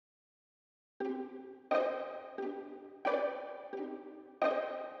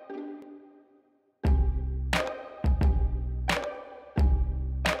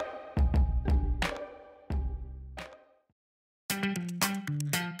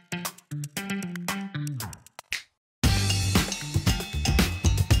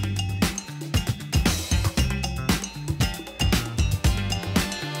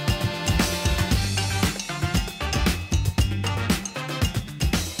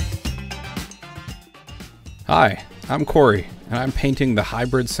Hi, I'm Corey, and I'm painting the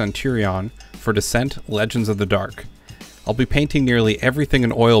Hybrid Centurion for Descent Legends of the Dark. I'll be painting nearly everything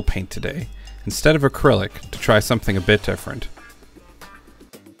in oil paint today, instead of acrylic, to try something a bit different.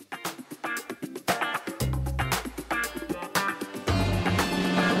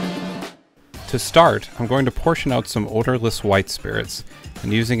 To start, I'm going to portion out some odorless white spirits,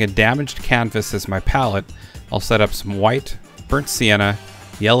 and using a damaged canvas as my palette, I'll set up some white, burnt sienna,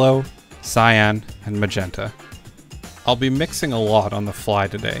 yellow, cyan, and magenta. I'll be mixing a lot on the fly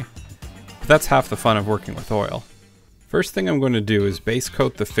today, but that's half the fun of working with oil. First thing I'm going to do is base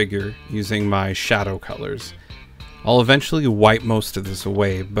coat the figure using my shadow colors. I'll eventually wipe most of this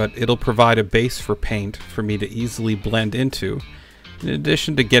away, but it'll provide a base for paint for me to easily blend into, in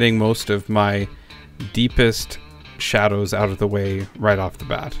addition to getting most of my deepest shadows out of the way right off the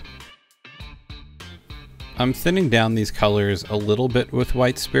bat. I'm thinning down these colors a little bit with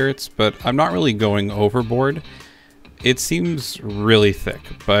white spirits, but I'm not really going overboard. It seems really thick,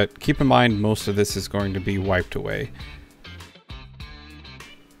 but keep in mind most of this is going to be wiped away.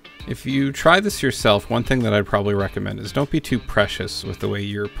 If you try this yourself, one thing that I'd probably recommend is don't be too precious with the way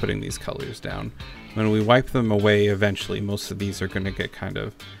you're putting these colors down. When we wipe them away eventually, most of these are going to get kind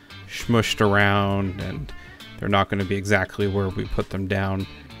of smushed around and they're not going to be exactly where we put them down.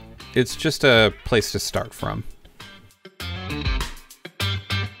 It's just a place to start from.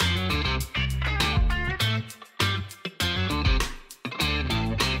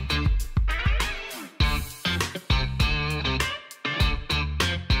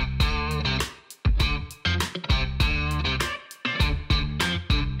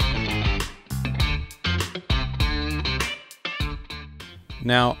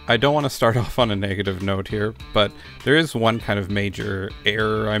 Now, I don't want to start off on a negative note here, but there is one kind of major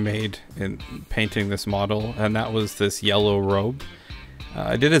error I made in painting this model, and that was this yellow robe.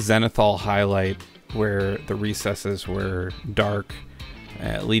 I did a zenithal highlight where the recesses were dark,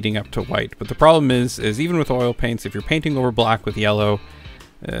 leading up to white. But the problem is even with oil paints, if you're painting over black with yellow,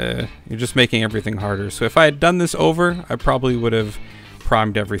 you're just making everything harder. So if I had done this over, I probably would have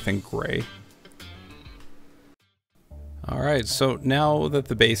primed everything gray. Alright, so now that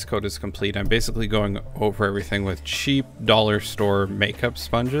the base coat is complete, I'm basically going over everything with cheap dollar store makeup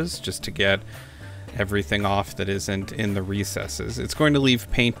sponges just to get everything off that isn't in the recesses. It's going to leave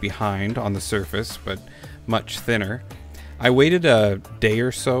paint behind on the surface, but much thinner. I waited a day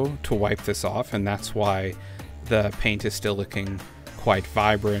or so to wipe this off, and that's why the paint is still looking quite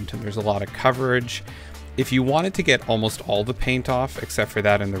vibrant and there's a lot of coverage. If you wanted to get almost all the paint off, except for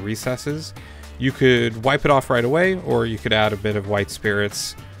that in the recesses, you could wipe it off right away, or you could add a bit of white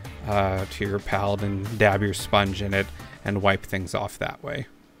spirits to your palette and dab your sponge in it and wipe things off that way.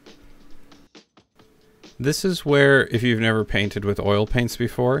 This is where, if you've never painted with oil paints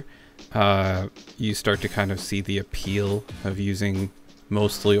before, you start to kind of see the appeal of using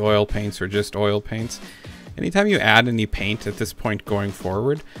mostly oil paints or just oil paints. Anytime you add any paint at this point going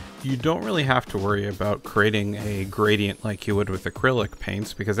forward, you don't really have to worry about creating a gradient like you would with acrylic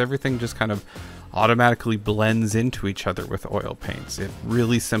paints, because everything just kind of automatically blends into each other with oil paints. It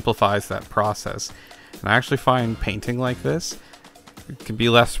really simplifies that process. And I actually find painting like this, it can be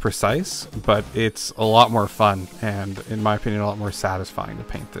less precise, but it's a lot more fun and, in my opinion, a lot more satisfying to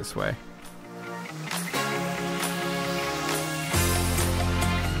paint this way.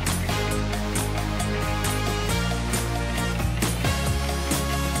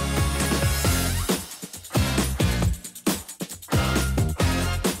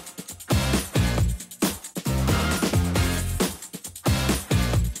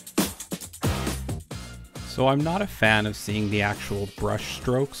 So I'm not a fan of seeing the actual brush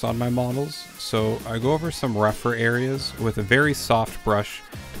strokes on my models, so I go over some rougher areas with a very soft brush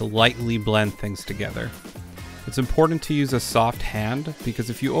to lightly blend things together. It's important to use a soft hand, because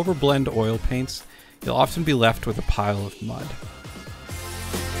if you overblend oil paints, you'll often be left with a pile of mud.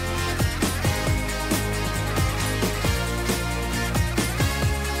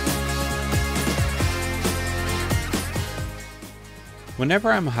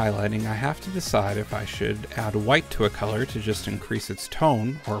 Whenever I'm highlighting, I have to decide if I should add white to a color to just increase its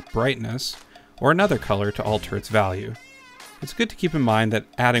tone or brightness, or another color to alter its value. It's good to keep in mind that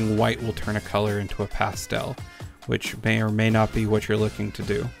adding white will turn a color into a pastel, which may or may not be what you're looking to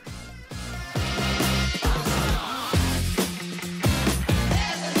do.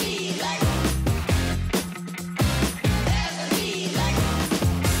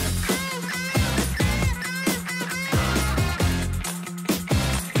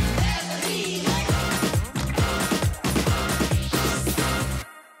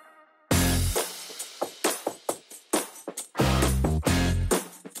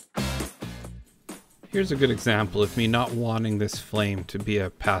 Here's a good example of me not wanting this flame to be a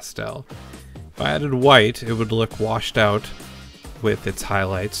pastel. If I added white, it would look washed out with its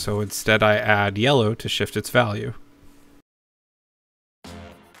highlights, so instead I add yellow to shift its value. A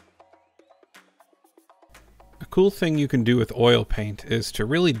cool thing you can do with oil paint is to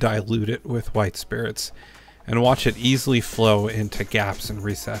really dilute it with white spirits and watch it easily flow into gaps and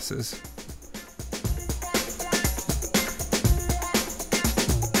recesses.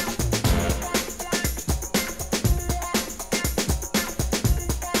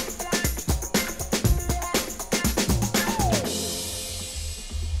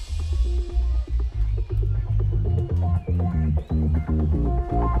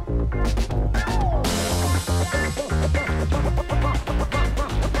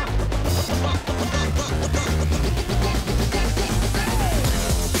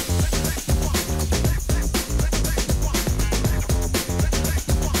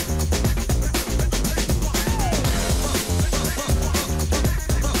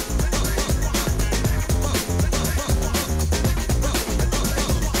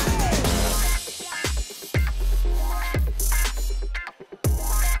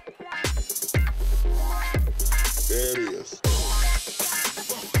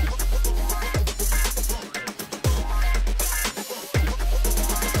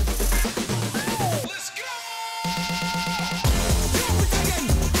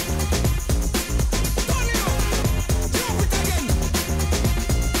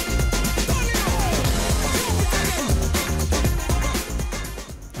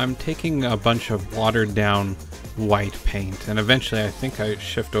 I'm taking a bunch of watered down white paint, and eventually I think I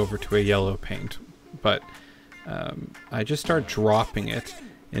shift over to a yellow paint, but I just start dropping it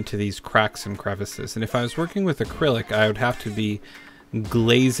into these cracks and crevices. And if I was working with acrylic, I would have to be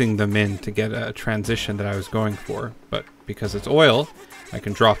glazing them in to get a transition that I was going for, but because it's oil, I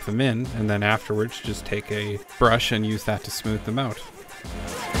can drop them in and then afterwards just take a brush and use that to smooth them out.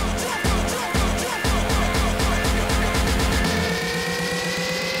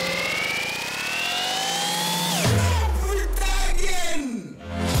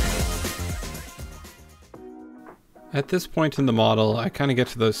 At this point in the model, I kind of get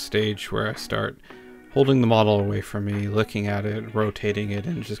to the stage where I start holding the model away from me, looking at it, rotating it,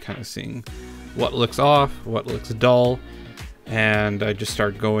 and just kind of seeing what looks off, what looks dull, and I just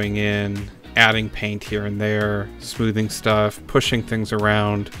start going in, adding paint here and there, smoothing stuff, pushing things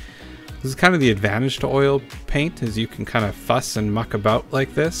around. This is kind of the advantage to oil paint, is you can kind of fuss and muck about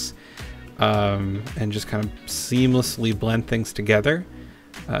like this, and just kind of seamlessly blend things together.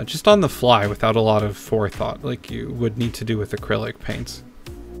 Just on the fly without a lot of forethought like you would need to do with acrylic paints.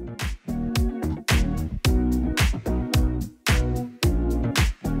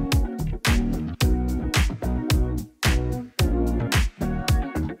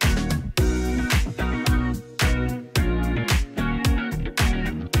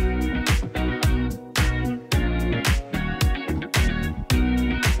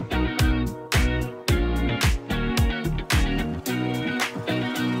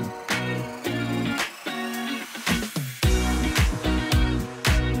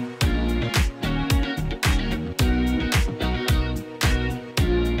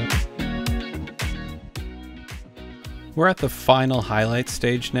 We're at the final highlight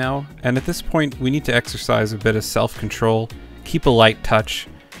stage now, and at this point we need to exercise a bit of self-control, keep a light touch,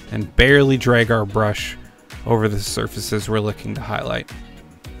 and barely drag our brush over the surfaces we're looking to highlight.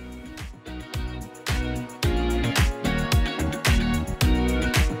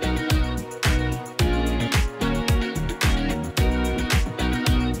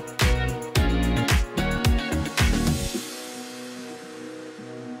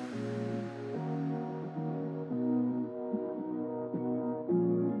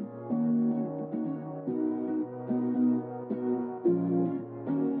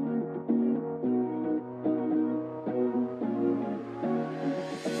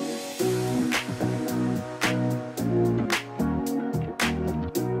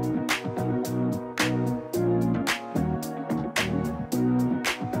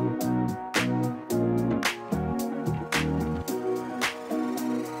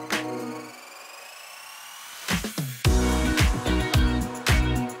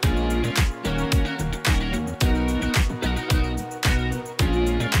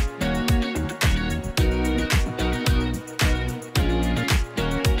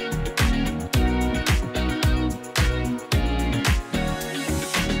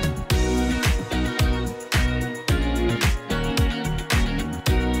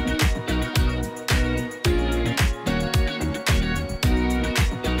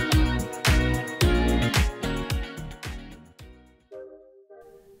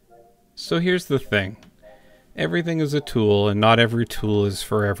 So here's the thing. Everything is a tool, and not every tool is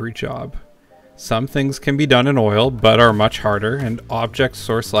for every job. Some things can be done in oil, but are much harder, and object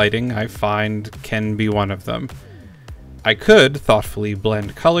source lighting, I find, can be one of them. I could thoughtfully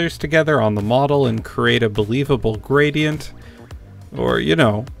blend colors together on the model and create a believable gradient, or, you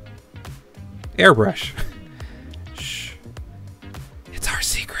know, airbrush. Shh. It's our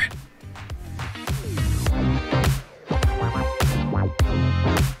secret.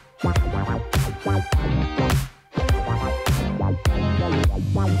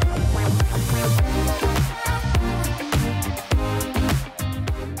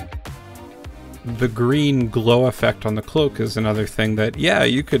 The green glow effect on the cloak is another thing that, yeah,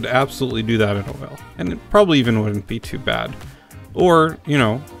 you could absolutely do that in oil. And it probably even wouldn't be too bad. Or, you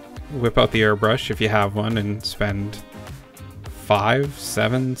know, whip out the airbrush if you have one and spend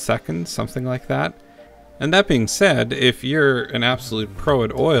 5-7 seconds, something like that. And that being said, if you're an absolute pro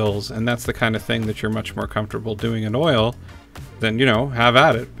at oils and that's the kind of thing that you're much more comfortable doing in oil, then, you know, have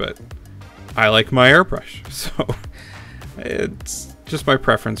at it. But I like my airbrush, so it's just my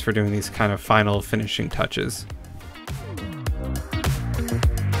preference for doing these kind of final finishing touches.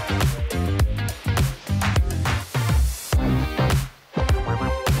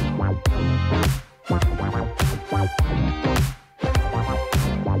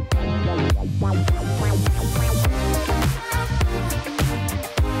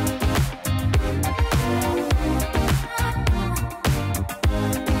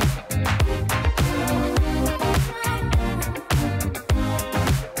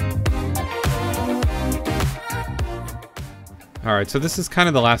 Alright, so this is kind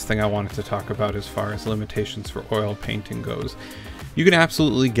of the last thing I wanted to talk about as far as limitations for oil painting goes. You can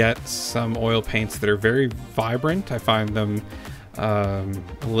absolutely get some oil paints that are very vibrant. I find them a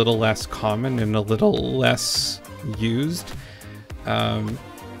little less common and a little less used.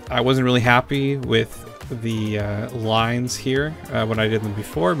 I wasn't really happy with the lines here when I did them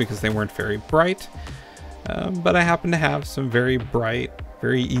before because they weren't very bright. But I happen to have some very bright,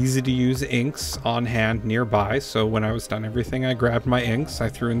 very easy to use inks on hand nearby, so when I was done everything, I grabbed my inks, I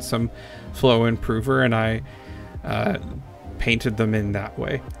threw in some flow improver, and I painted them in that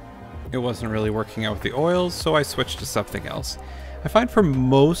way. It wasn't really working out with the oils, so I switched to something else. I find for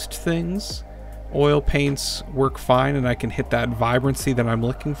most things, oil paints work fine and I can hit that vibrancy that I'm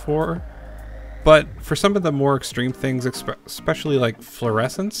looking for, but for some of the more extreme things, especially like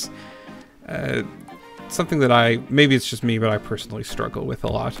fluorescence, something that maybe it's just me, but I personally struggle with a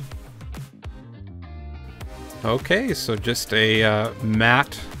lot. Okay, so just a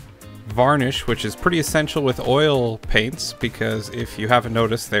matte varnish, which is pretty essential with oil paints because if you haven't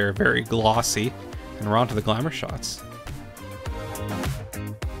noticed, they're very glossy. And we're on to the glamour shots.